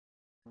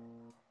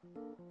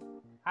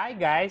Hi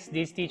guys,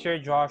 this is teacher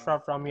Joshua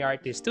from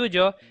YAS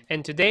Studio,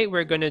 and today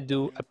we're gonna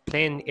do a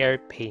plein air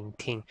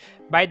painting.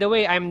 By the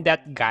way, I'm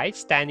that guy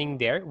standing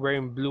there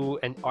wearing blue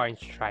and orange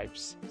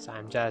stripes. So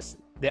I'm just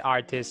the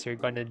artist you're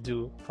gonna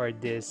do for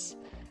this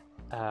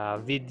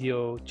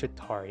video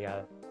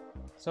tutorial.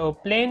 So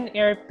plein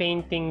air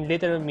painting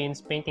literally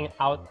means painting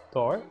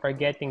outdoor or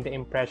getting the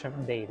impression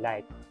of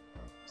daylight.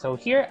 So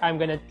here I'm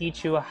gonna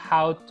teach you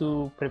how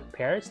to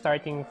prepare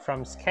starting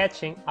from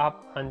sketching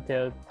up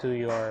until to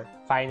your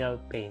final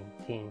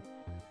painting.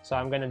 So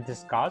I'm gonna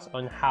discuss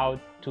on how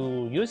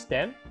to use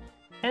them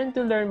and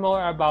to learn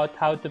more about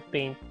how to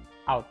paint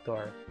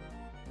outdoor.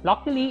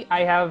 Luckily,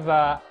 I have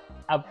a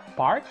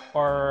park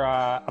or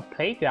a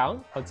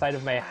playground outside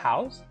of my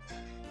house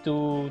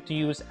to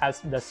use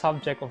as the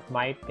subject of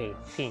my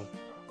painting.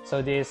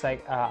 So this is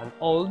like an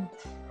old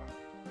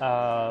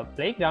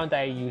playground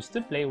that I used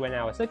to play when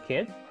I was a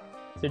kid.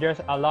 So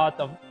there's a lot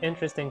of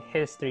interesting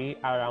history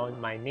around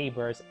my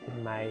neighbors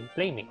and my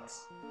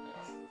playmates.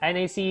 And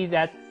I see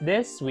that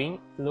this swing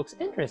looks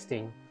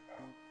interesting.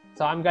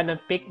 So I'm gonna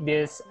pick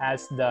this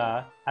as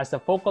the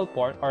focal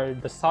point or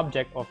the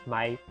subject of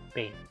my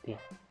painting.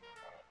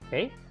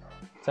 Okay,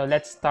 so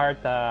let's start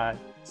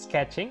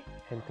sketching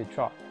and to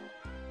draw.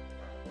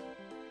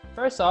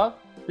 First off,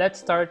 let's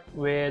start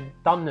with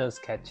thumbnail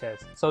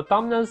sketches. So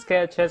thumbnail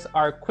sketches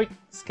are quick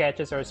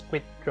sketches or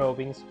quick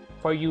drawings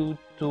for you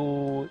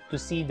to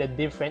see the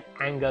different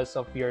angles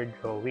of your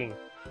drawing.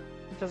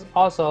 Just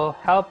also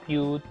help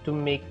you to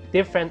make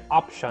different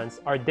options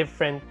or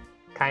different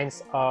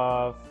kinds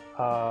of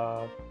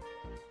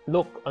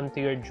look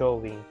onto your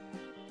drawing,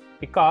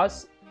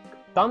 because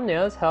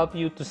thumbnails help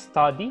you to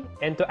study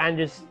and to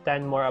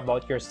understand more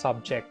about your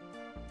subject,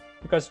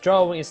 because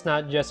drawing is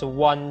not just a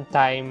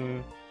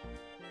one-time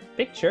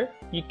picture.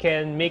 You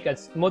can make a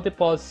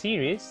multiple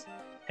series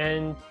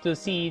and to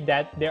see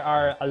that there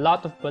are a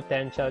lot of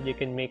potential you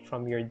can make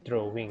from your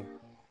drawing,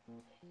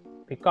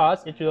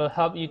 because it will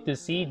help you to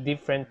see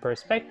different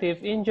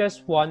perspective in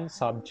just one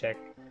subject.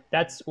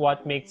 That's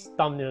what makes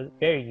thumbnail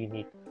very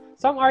unique.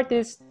 Some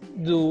artists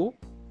do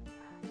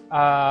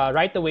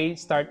right away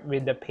start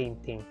with the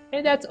painting,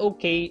 and that's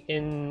okay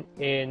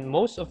in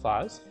most of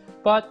us.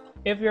 But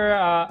if you're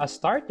a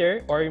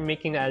starter or you're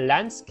making a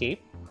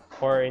landscape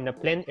or in a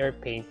plein air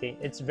painting,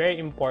 it's very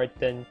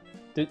important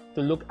to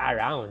look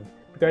around,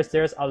 because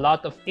there's a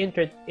lot of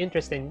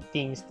interesting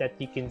things that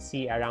you can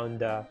see around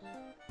the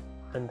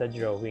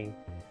drawing.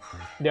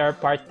 There are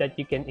parts that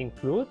you can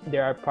include,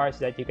 there are parts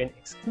that you can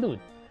exclude.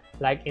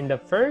 Like in the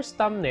first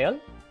thumbnail,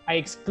 I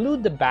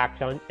exclude the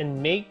background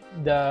and make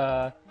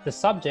the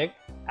subject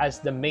as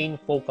the main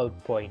focal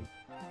point.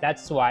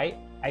 That's why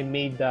I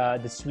made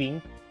the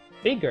swing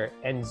bigger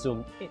and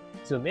zoom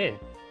in.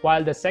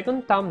 While the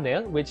second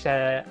thumbnail, which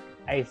I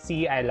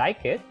see I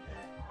like it,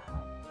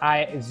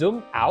 I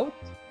zoom out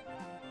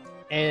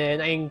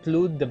and I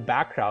include the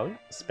background,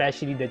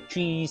 especially the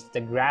trees,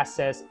 the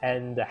grasses,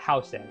 and the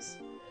houses,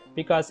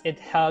 because it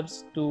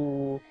helps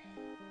to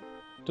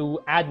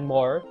add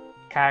more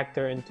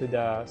character into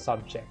the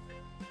subject.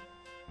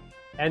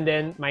 And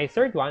then my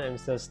third one, I'm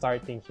still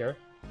starting here.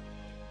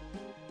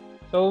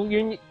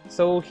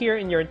 So here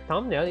in your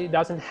thumbnail, it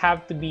doesn't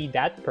have to be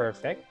that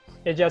perfect.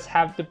 You just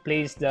have to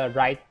place the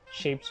right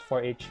shapes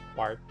for each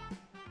part.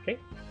 Okay,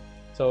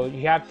 so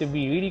you have to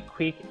be really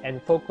quick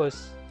and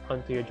focus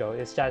onto your drawing.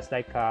 It's just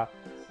like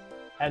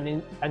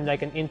an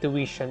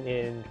intuition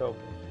in drawing.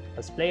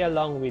 Let's play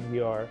along with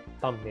your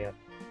thumbnail.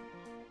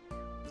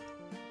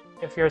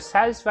 If you're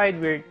satisfied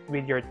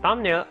with your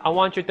thumbnail, I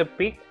want you to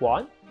pick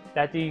one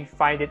that you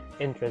find it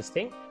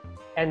interesting,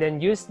 and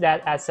then use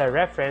that as a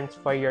reference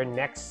for your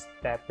next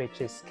step,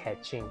 which is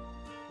sketching.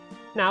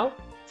 Now,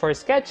 for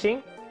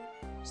sketching,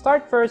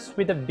 start first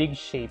with the big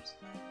shapes,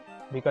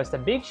 because the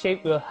big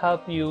shape will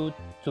help you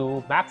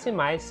to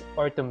maximize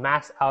or to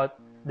max out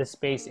the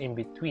space in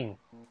between.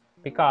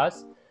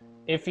 Because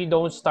if you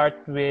don't start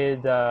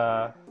with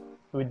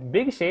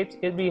big shapes,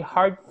 it'll be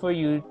hard for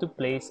you to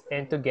place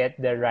and to get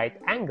the right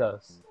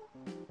angles.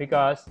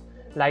 Because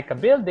like a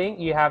building,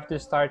 you have to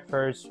start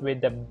first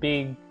with the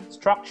big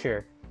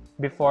structure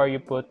before you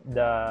put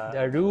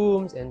the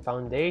rooms and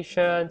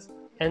foundations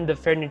and the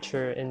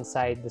furniture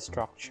inside the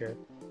structure.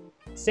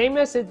 Same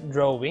as in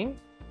drawing,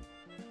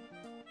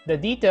 the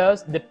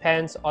details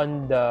depends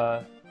on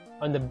the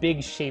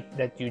big shape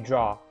that you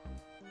draw,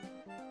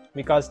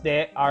 because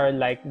they are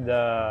like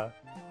the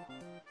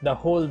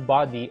whole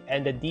body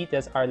and the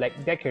details are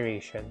like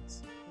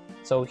decorations.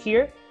 So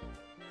here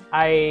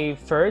I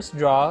first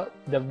draw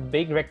the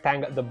big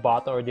rectangle at the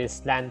bottom, or this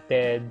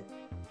slanted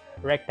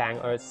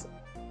rectangle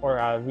or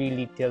a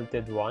really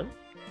tilted one,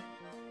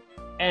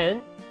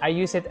 and I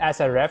use it as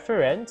a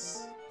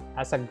reference,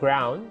 as a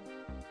ground,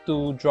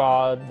 to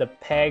draw the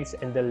pegs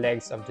and the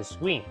legs of the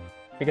swing,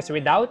 because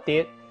without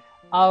it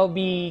I'll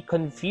be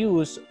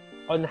confused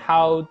on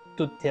how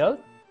to tilt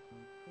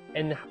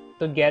and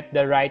to get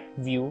the right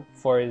view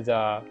for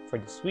the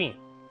swing.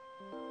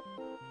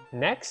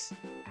 Next,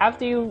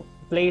 after you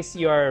place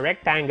your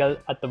rectangle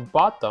at the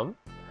bottom,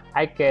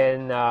 I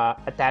can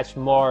attach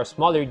more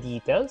smaller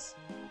details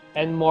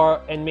and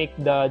make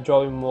the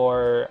drawing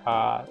more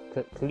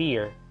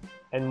clear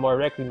and more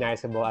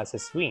recognizable as a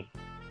swing.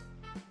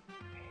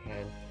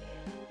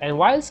 And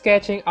while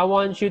sketching, I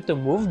want you to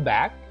move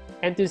back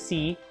and to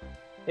see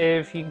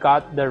if you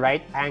got the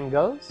right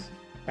angles,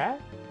 okay?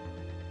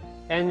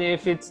 And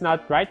if it's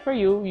not right for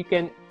you, you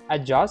can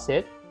adjust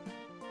it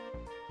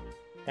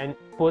and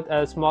put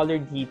smaller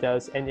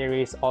details and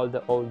erase all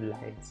the old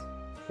lines.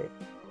 Okay.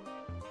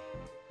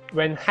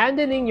 When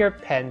handling your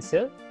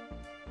pencil,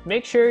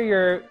 make sure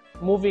you're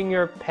moving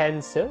your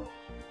pencil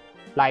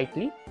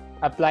lightly.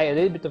 Apply a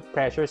little bit of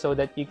pressure so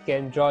that you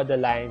can draw the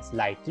lines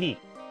lightly.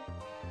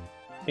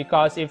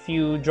 Because if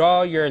you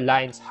draw your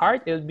lines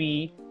hard, it'll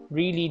be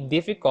really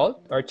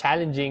difficult or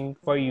challenging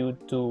for you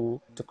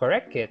to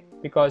correct it,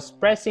 because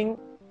pressing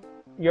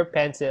your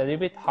pencil a little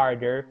bit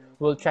harder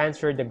will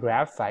transfer the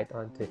graphite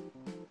onto it.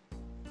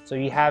 So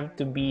you have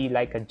to be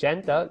like a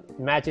gentle.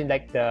 Imagine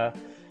like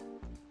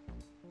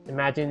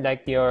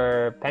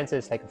your pencil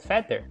is like a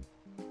feather.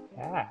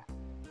 Yeah,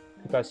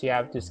 because you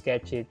have to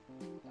sketch it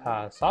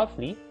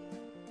softly.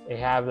 You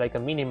have like a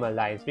minimal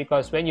lines,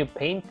 because when you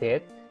paint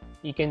it,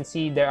 you can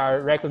see there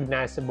are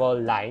recognizable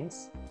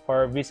lines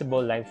or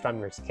visible lines from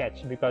your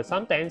sketch, because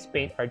sometimes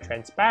paint are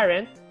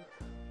transparent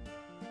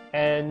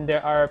and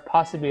there are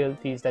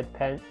possibilities that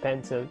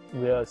pencil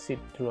will seep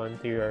through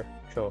onto your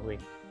drawing.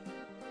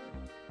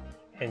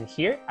 And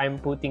here I'm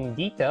putting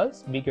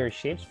details, bigger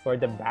shapes for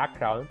the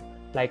background,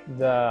 like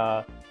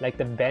the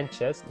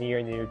benches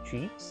near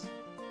trees,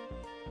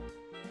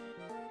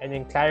 and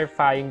then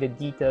clarifying the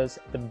details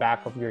at the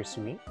back of your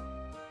swing.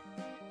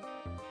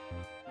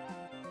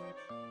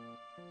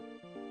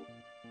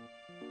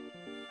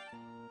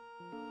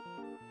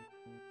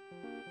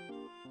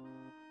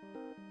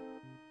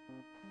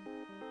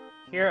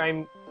 Here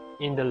I'm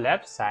in the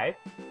left side,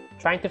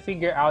 trying to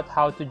figure out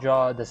how to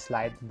draw the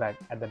slide back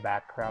at the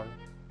background.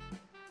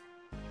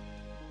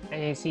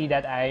 And you see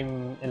that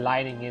I'm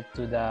aligning it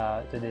to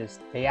this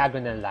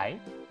diagonal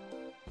line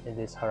and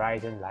this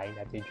horizon line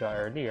that we drew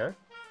earlier.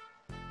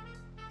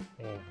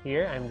 And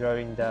here I'm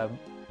drawing the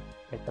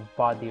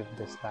body of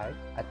the slide,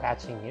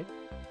 attaching it.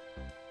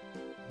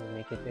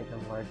 Make it in a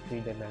more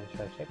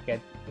three-dimensional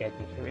shape.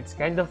 It's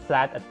kind of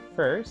flat at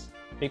first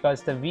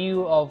because the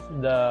view of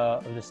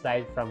the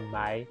slide from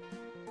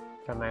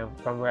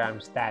where I'm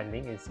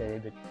standing is a little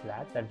bit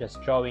flat. I'm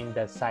just drawing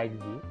the side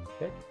view,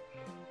 good,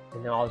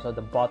 and then also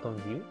the bottom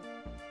view.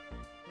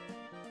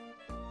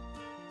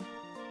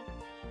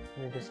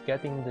 You're just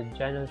getting the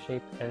general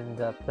shape and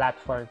the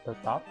platform to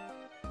top,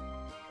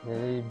 and a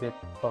little bit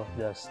of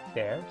the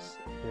stairs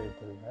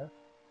to the left.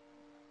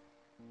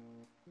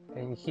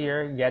 And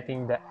here,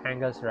 getting the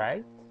angles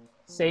right.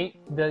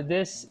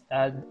 This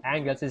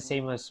angles is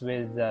same as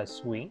with the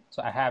swing,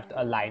 so I have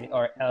to align it,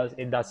 or else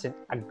it doesn't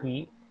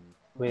agree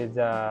with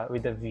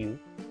the view,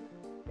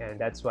 and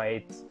that's why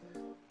it's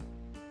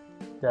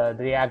the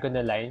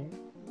diagonal line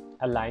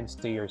aligns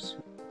to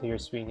your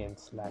swing and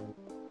slide.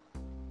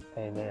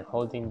 And then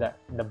holding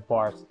the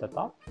bars at the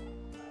top,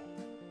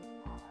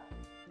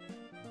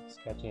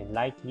 sketching it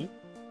lightly,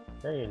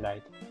 very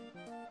light.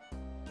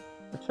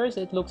 At first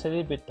it looks a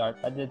little bit dark,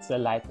 but it's the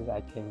lightest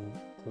I can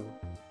do.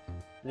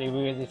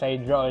 Because if I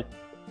draw it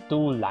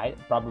too light,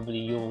 probably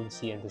you won't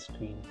see on the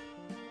screen.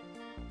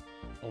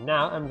 And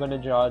now I'm gonna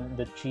draw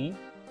the tree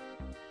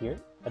here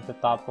at the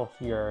top of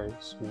your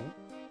swing.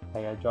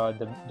 I draw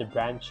the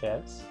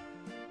branches,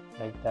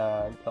 like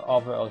the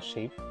overall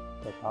shape,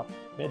 the top,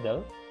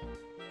 middle.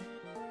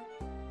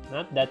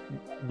 Not that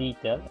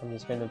detailed. I'm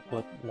just gonna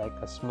put like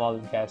a small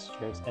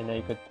gestures, and then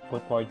you could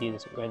put more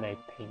details when I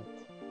paint.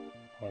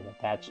 And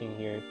attaching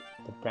here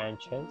the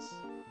branches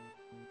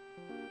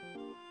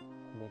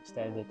and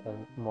extend it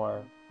on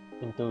more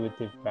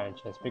intuitive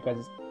branches,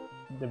 because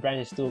the branch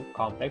is too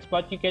complex,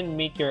 but you can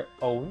make your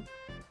own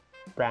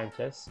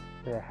branches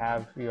to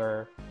have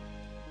your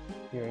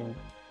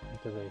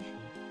intuition.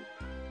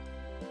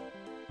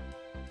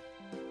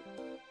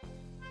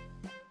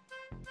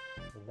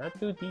 And not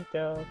too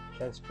detailed,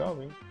 just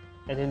drawing.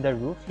 And then the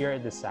roof here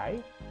at the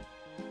side.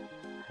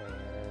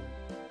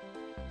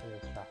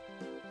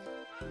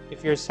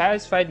 If you're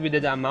satisfied with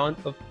the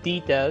amount of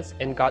details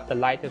and got the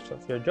lightness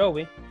of your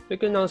drawing, we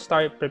can now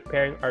start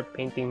preparing our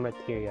painting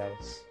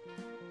materials.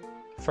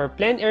 For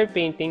plein air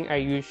painting, I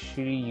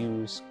usually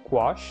use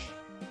gouache,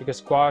 because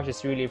gouache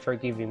is really a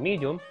forgiving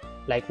medium.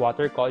 Like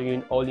watercolor,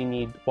 you only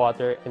need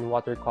water and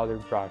watercolor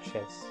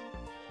brushes.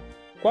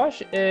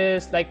 Gouache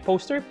is like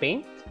poster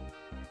paint.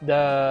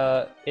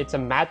 It's a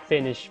matte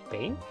finish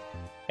paint,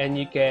 and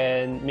you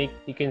can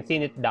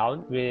thin it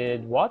down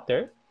with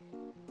water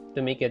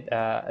to make it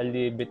a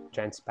little bit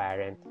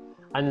transparent.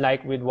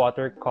 Unlike with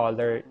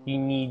watercolor, you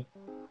need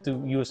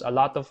to use a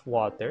lot of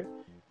water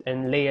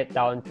and lay it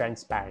down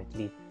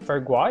transparently. For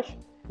gouache,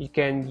 you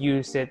can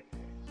use it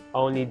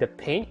only the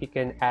paint. You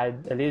can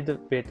add a little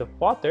bit of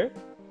water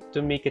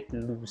to make it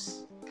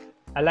loose.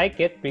 I like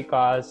it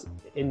because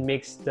it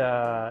makes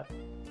the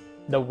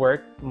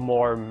work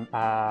more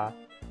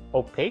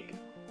opaque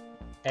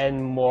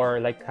and more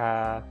like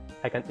an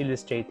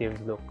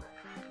illustrative look.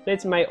 So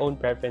it's my own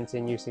preference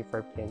in using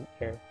for Plein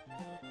Air.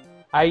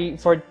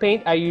 For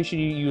paint, I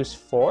usually use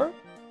 4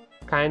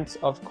 kinds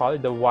of color: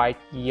 the white,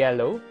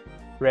 yellow,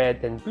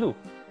 red, and blue,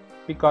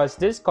 because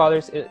this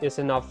colors is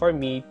enough for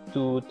me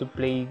to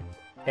play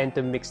and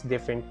to mix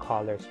different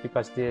colors,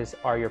 because these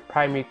are your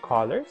primary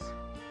colors.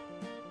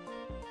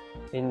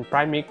 In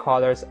primary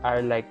colors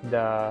are like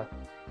the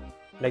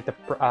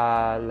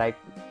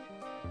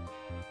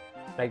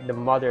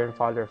mother and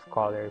father of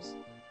colors.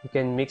 You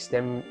can mix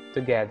them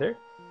together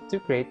to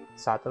create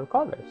subtle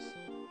colors.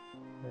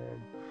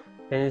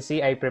 And you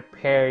see, I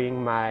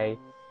preparing my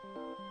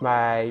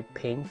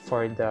paint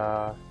for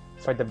the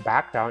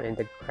background and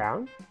the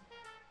ground,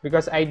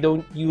 because I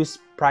don't use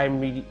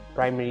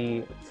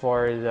primary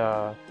for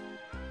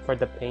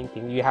the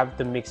painting. You have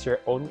to mix your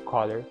own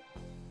color.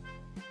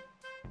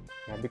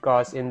 Yeah,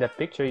 because in the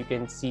picture you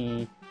can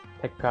see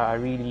like a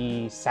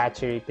really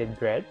saturated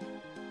red.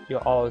 You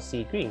all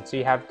see green, so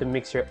you have to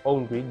mix your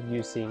own green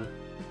using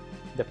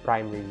the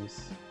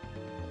primaries.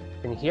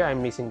 And here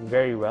I'm mixing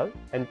very well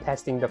and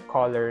testing the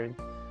color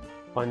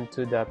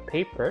onto the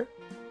paper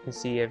to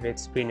see if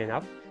it's green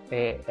enough,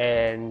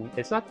 and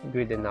it's not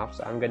good enough,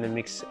 so I'm gonna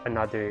mix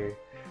another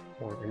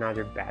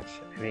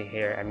batch. I mean,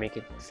 here I make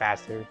it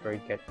faster for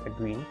get the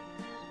green.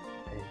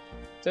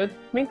 So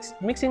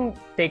mixing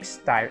takes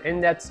time,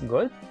 and that's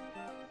good,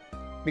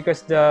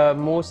 because the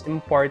most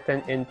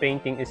important in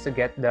painting is to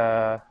get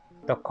the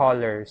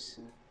colors.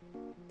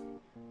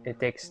 It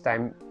takes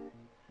time.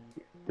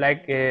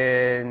 Like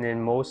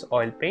in most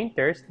oil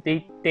painters,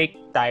 they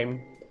take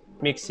time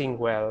mixing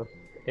well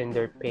in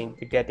their paint,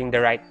 getting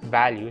the right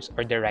values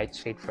or the right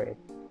shade for it.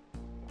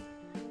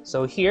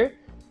 So here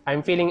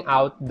I'm filling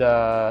out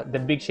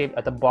the big shape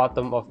at the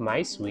bottom of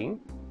my swing.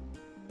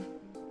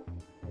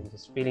 I'm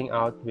just filling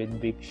out with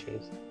big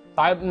shapes.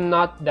 So I'm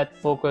not that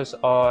focused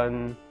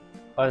on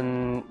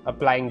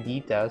applying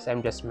details.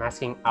 I'm just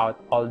masking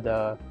out all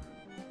the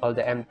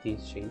empty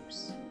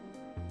shapes.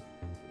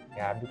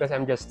 Yeah, because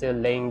I'm just still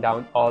laying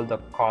down all the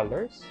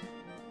colors.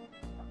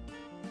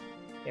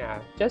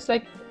 Yeah, just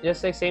like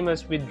same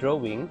as with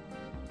drawing,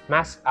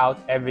 mask out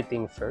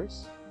everything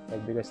first,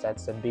 like, because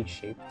that's a big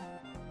shape.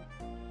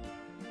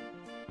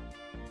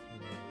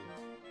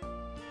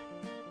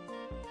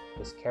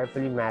 Just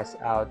carefully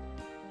mask out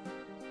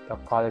the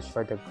colors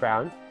for the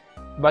ground,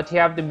 but you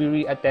have to be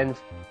really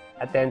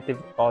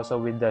attentive also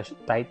with the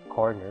tight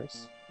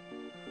corners,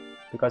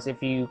 because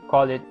if you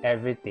call it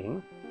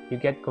everything, you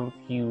get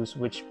confused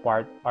which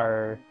part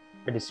are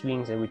the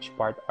swings and which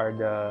part are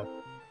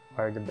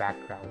the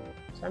background.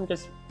 So I'm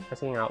just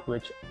masking out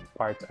which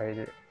parts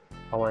I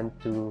want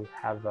to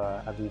have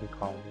a green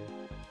color.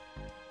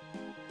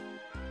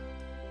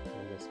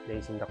 I'm just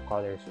placing the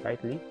colors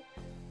rightly,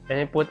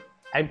 and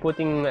I'm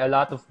putting a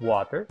lot of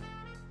water,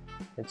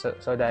 and so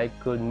that I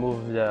could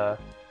move the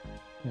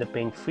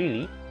paint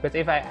freely. Because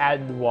if I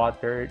add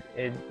water,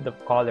 the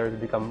colors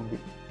become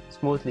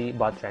smoothly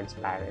but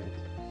transparent.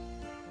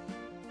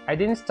 I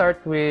didn't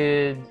start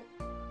with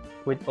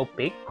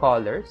opaque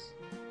colors,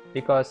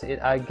 because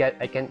I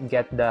can't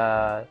get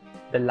the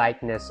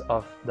lightness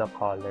of the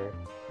color.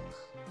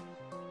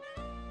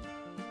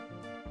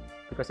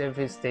 Because if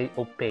it stays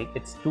opaque,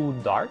 it's too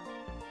dark.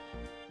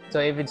 So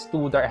if it's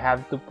too dark, I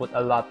have to put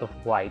a lot of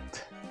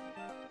white.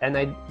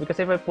 And because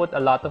if I put a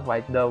lot of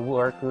white, the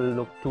work will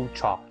look too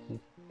chalky.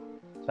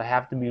 So I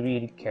have to be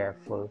really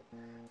careful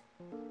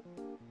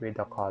with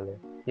the color.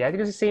 Yeah,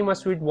 because the same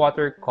as with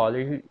watercolor,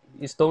 you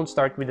just don't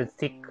start with a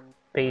thick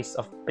paste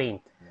of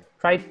paint.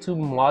 Try to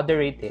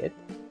moderate it.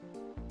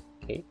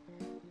 Okay,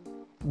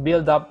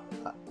 build up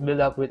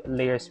with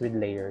layers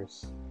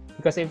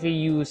because if you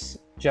use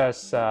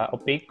just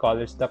opaque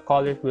colors, the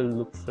colors will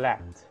look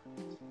flat.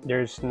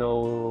 There's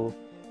no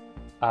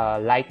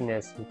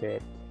lightness into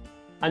it,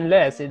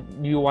 unless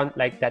you want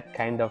like that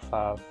kind of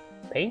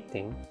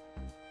painting.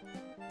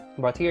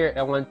 But here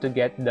I want to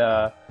get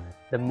the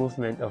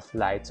movement of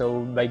light,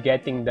 so by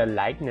getting the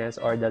lightness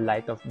or the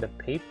light of the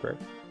paper,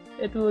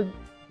 it would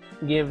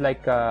give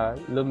like a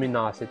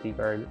luminosity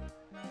or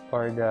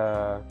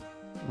the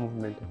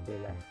movement of the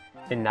light.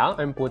 And now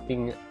I'm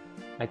putting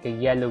like a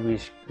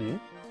yellowish green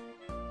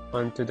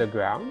onto the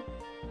ground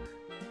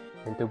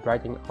and to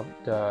brighten up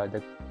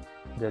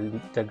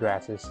the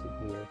grasses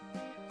here.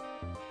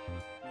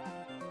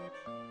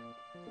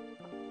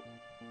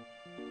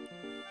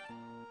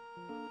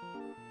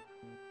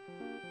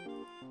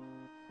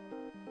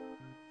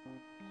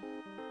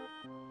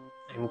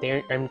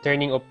 I'm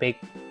turning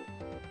opaque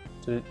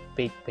to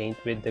opaque paint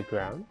with the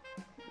ground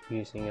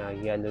using a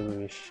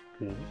yellowish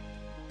green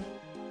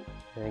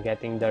and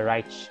getting the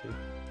right shape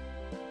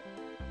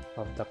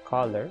of the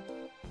color.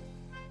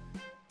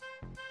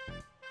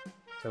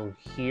 So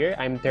here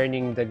I'm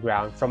turning the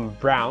ground from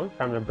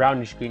the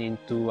brownish green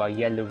into a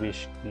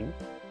yellowish green.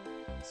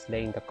 It's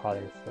laying the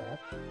color flat.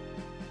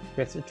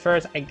 Because at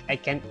first I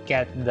can't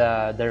get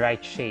the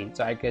right shade,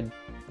 so I could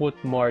put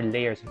more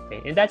layers of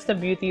paint. And that's the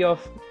beauty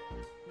of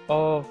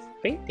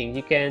painting.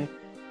 You can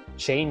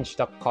change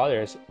the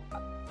colors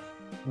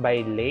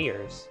by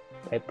layers,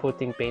 by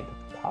putting paint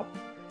at the top,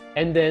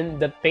 and then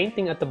the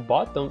painting at the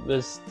bottom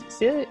will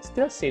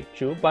still seep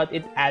through, but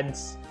it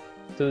adds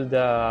to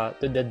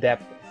the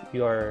depth of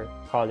your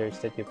colors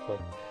that you put.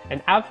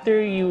 And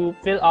after you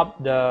fill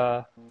up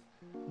the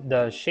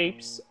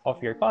shapes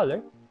of your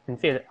color and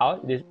fill it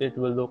out, it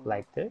will look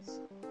like this.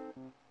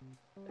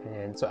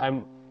 And so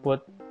I'm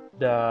put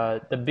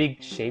the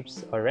big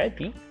shapes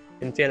already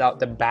and fill out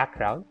the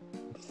background,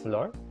 the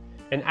floor.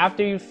 And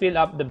after you fill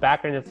up the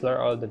background and the floor,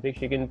 all the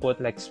big, you can put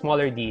like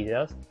smaller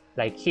details.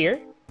 Like here,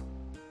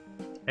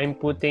 I'm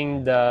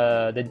putting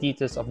the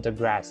details of the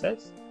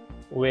grasses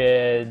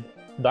with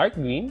dark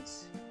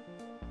greens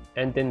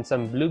and then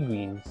some blue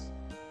greens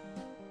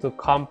to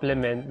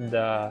complement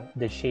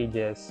the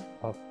shades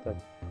of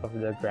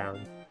the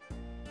ground.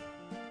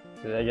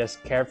 So I'm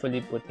just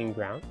carefully putting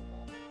ground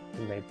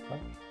in my brush.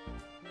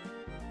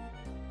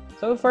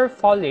 So for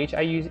foliage,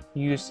 I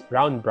use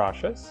round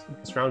brushes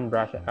because round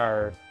brushes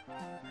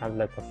have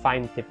like a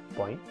fine tip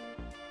point,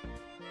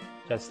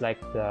 just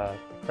like the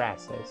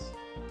grasses.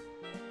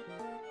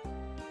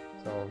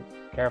 So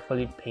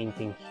carefully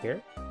painting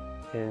here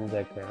in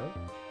the ground,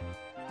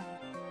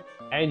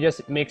 and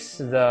just mix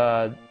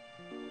the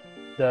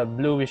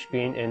bluish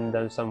green and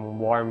then some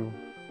warm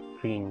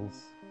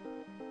greens,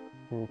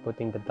 and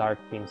putting the dark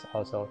greens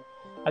also.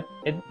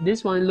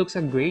 This one looks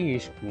a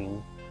grayish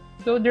green.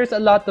 So there's a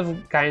lot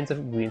of kinds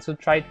of green, so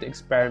try to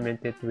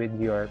experiment it with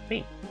your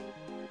paint.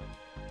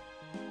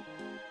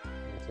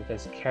 So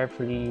just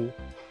carefully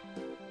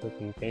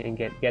putting paint and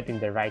getting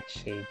the right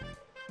shade.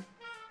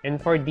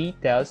 And for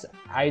details,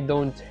 I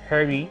don't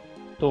hurry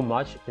too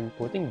much in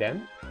putting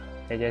them.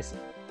 I just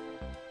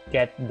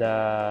get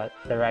the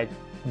right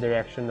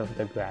direction of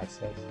the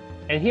grasses.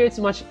 And here it's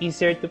much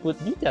easier to put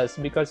details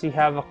because you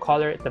have a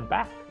color at the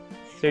back.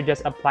 So you're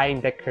just applying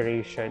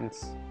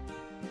decorations.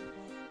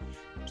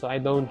 So I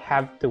don't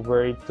have to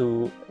worry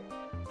to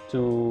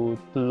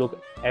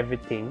look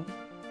everything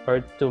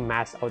or to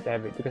mask out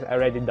everything because I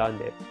already done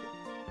it.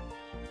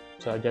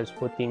 So I'm just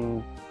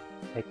putting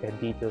like the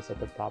details at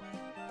the top.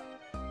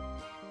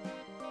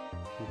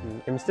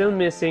 I'm still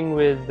missing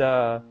with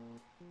the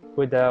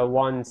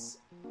one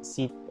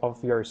seat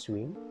of your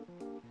swing.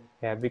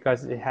 Yeah,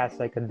 because it has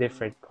like a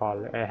different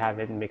color. I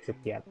haven't mixed it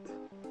yet.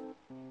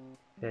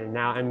 And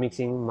now I'm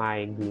mixing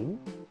my green.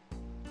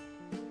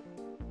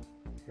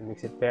 I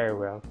mix it very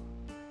well.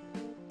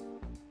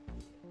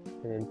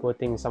 And then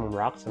putting some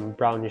rocks, some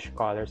brownish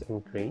colors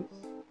and grays.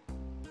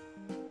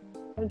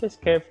 I'm just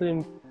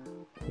carefully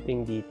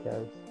putting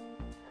details.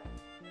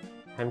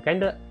 I'm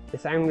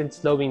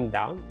slowing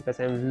down because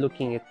I'm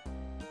looking it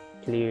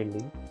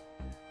clearly.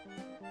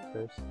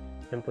 First,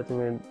 I'm putting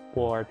in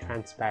more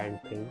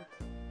transparent paint.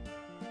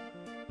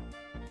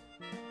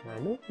 I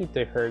don't need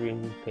to hurry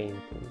in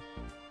painting.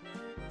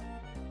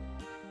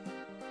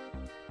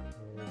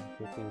 And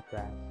putting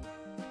grass.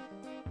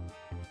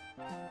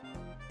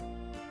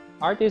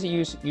 Artists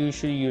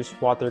usually use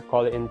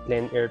watercolor in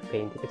plein air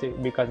painting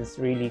because it's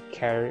really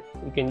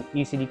you can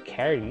easily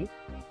carry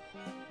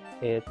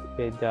it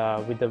with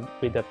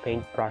the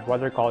paintbrush,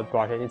 watercolor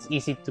brush, and it's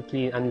easy to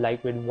clean.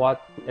 Unlike with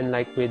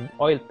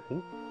oil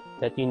paint,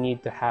 that you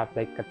need to have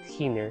like a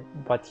cleaner.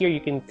 But here you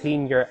can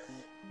clean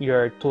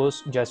your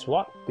tools just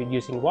with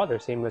using water,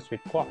 same as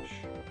with gouache.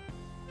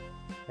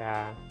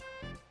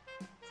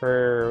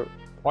 For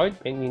oil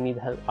paint, you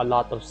need a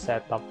lot of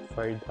setup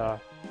for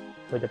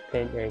the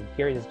plein air.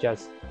 Here is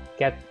just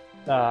get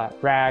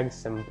rags,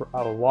 some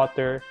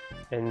water,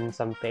 and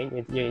some paint.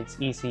 It's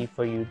easy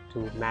for you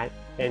to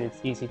and it's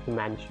easy to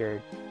manage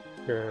your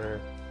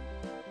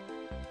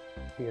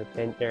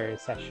plein air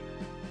session.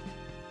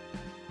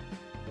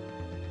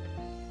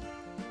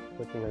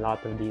 Putting a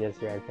lot of details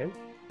here again.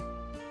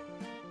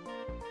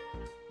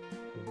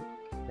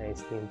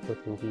 Nicely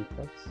putting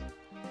details.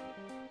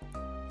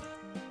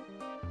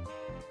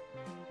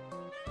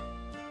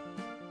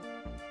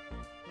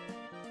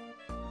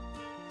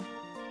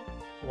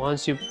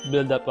 Once you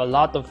build up a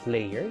lot of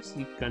layers,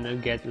 you're gonna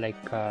get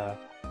like a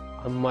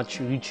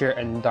much richer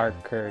and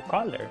darker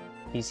color.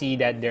 You see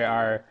that there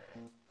are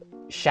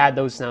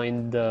shadows now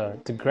in the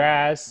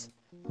grass,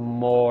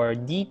 more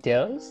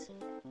details,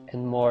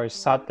 and more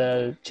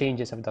subtle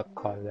changes of the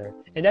color.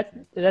 And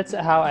that's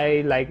how I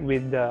like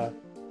with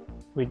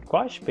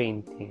gouache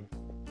painting.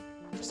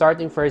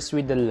 Starting first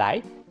with the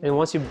light, and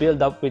once you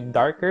build up with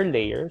darker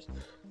layers,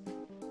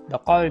 the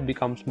color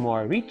becomes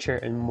more richer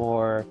and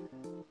more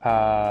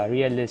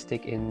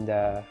realistic in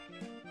the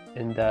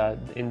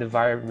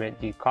environment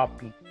you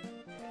copy.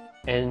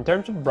 And in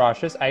terms of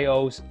brushes, I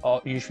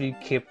usually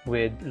keep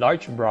with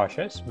large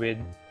brushes, with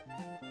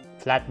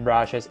flat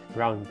brushes and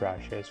round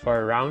brushes.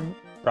 For round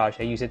brush,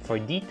 I use it for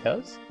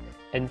details,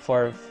 and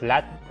for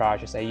flat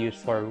brushes, I use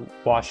for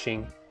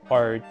washing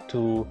or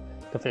to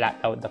flat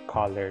out the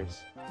colors.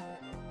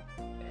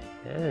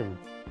 And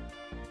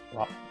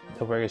wow,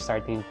 the work is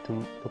starting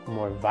to look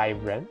more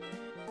vibrant.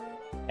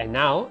 And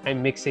now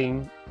I'm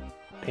mixing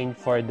paint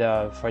for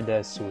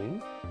the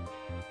swing,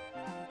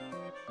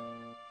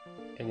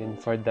 and then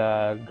for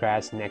the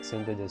grass next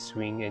into the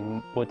swing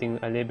and putting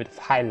a little bit of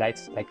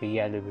highlights like a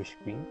yellowish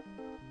green,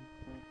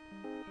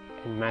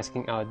 and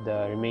masking out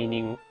the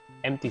remaining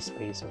empty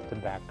space of the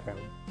background.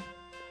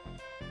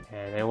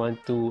 And I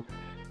want to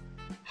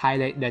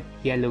highlight that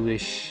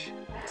yellowish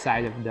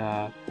side of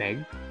the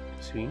peg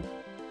swing,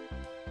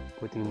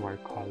 putting more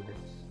colors.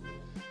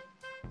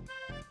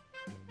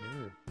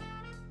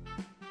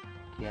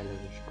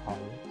 Yellowish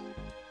colors.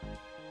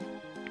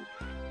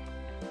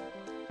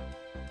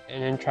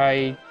 And then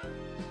try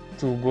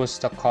to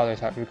boost the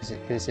colors up because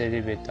it's a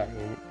little bit dark,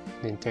 and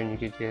then turn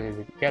it a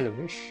little bit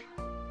yellowish.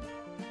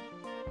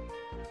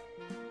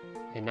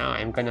 And now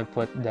I'm gonna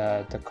put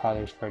the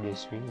colors for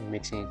this swing,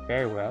 mixing it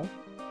very well.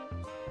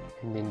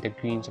 And then the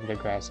greens of the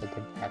grass at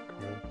the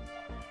background.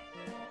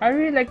 I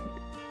really like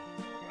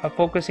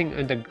focusing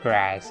on the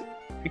grass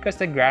because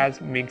the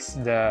grass makes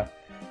the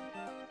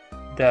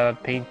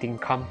painting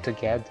come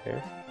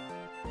together.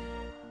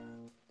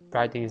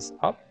 Brighten this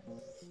up.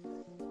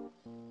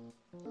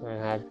 I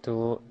have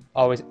to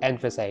always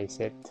emphasize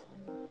it.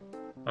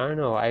 I don't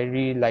know, I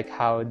really like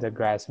how the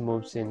grass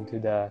moves into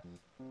the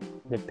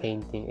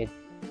painting.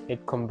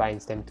 It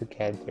combines them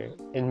together.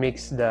 It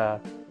makes the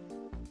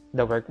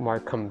work more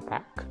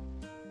compact.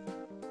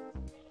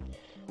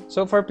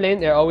 So for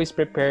plein air, always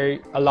prepare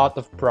a lot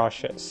of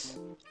brushes.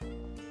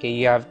 Okay,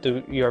 you have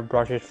your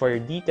brushes for your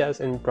details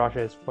and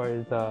brushes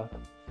for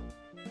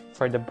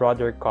the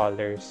broader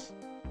colors.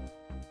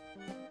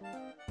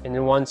 And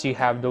then once you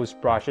have those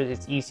brushes,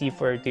 it's easy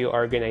for you to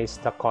organize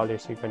the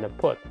colors you're gonna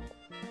put.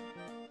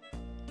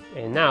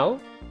 And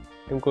now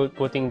I'm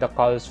putting the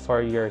colors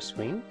for your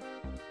swing.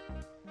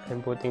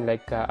 I'm putting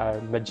like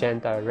a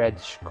magenta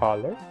reddish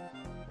color,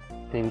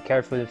 and I'm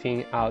carefully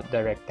filling out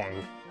the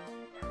rectangle.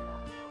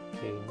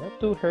 Okay, not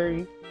too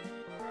hurry,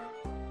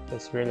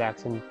 just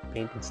relax and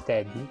paint it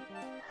steady.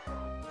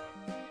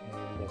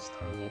 And just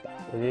turn it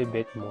up a little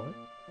bit more.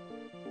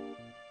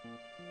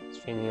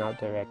 Just filling out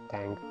the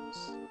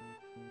rectangles.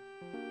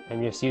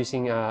 I'm just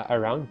using a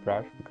round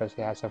brush because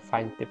it has a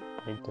fine tip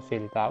point to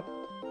fill it out.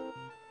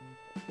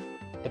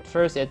 At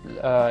first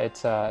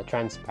it's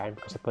transparent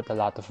because I put a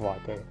lot of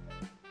water.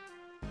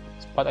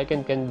 But I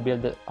can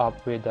build it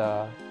up with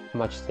a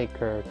much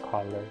thicker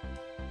color.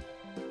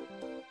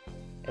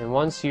 And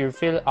once you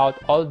fill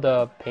out all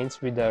the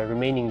paints with the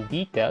remaining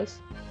details,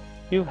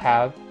 you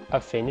have a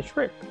finished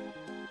work.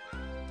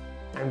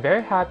 I'm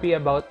very happy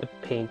about the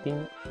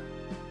painting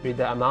with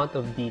the amount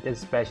of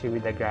details, especially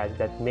with the grass,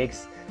 that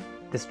makes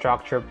the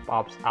structure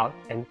pops out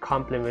and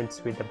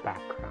complements with the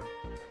background.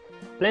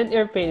 Plein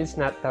air paint is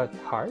not that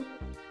hard.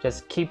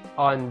 Just keep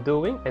on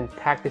doing and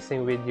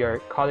practicing with your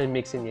color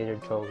mixing in your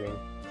drawing.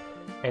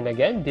 And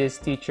again, this is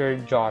teacher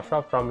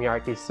Joshua from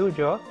YAS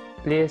Studio.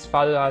 Please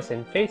follow us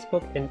on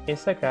Facebook and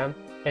Instagram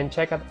and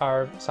check out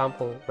our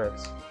sample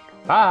works.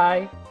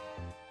 Bye!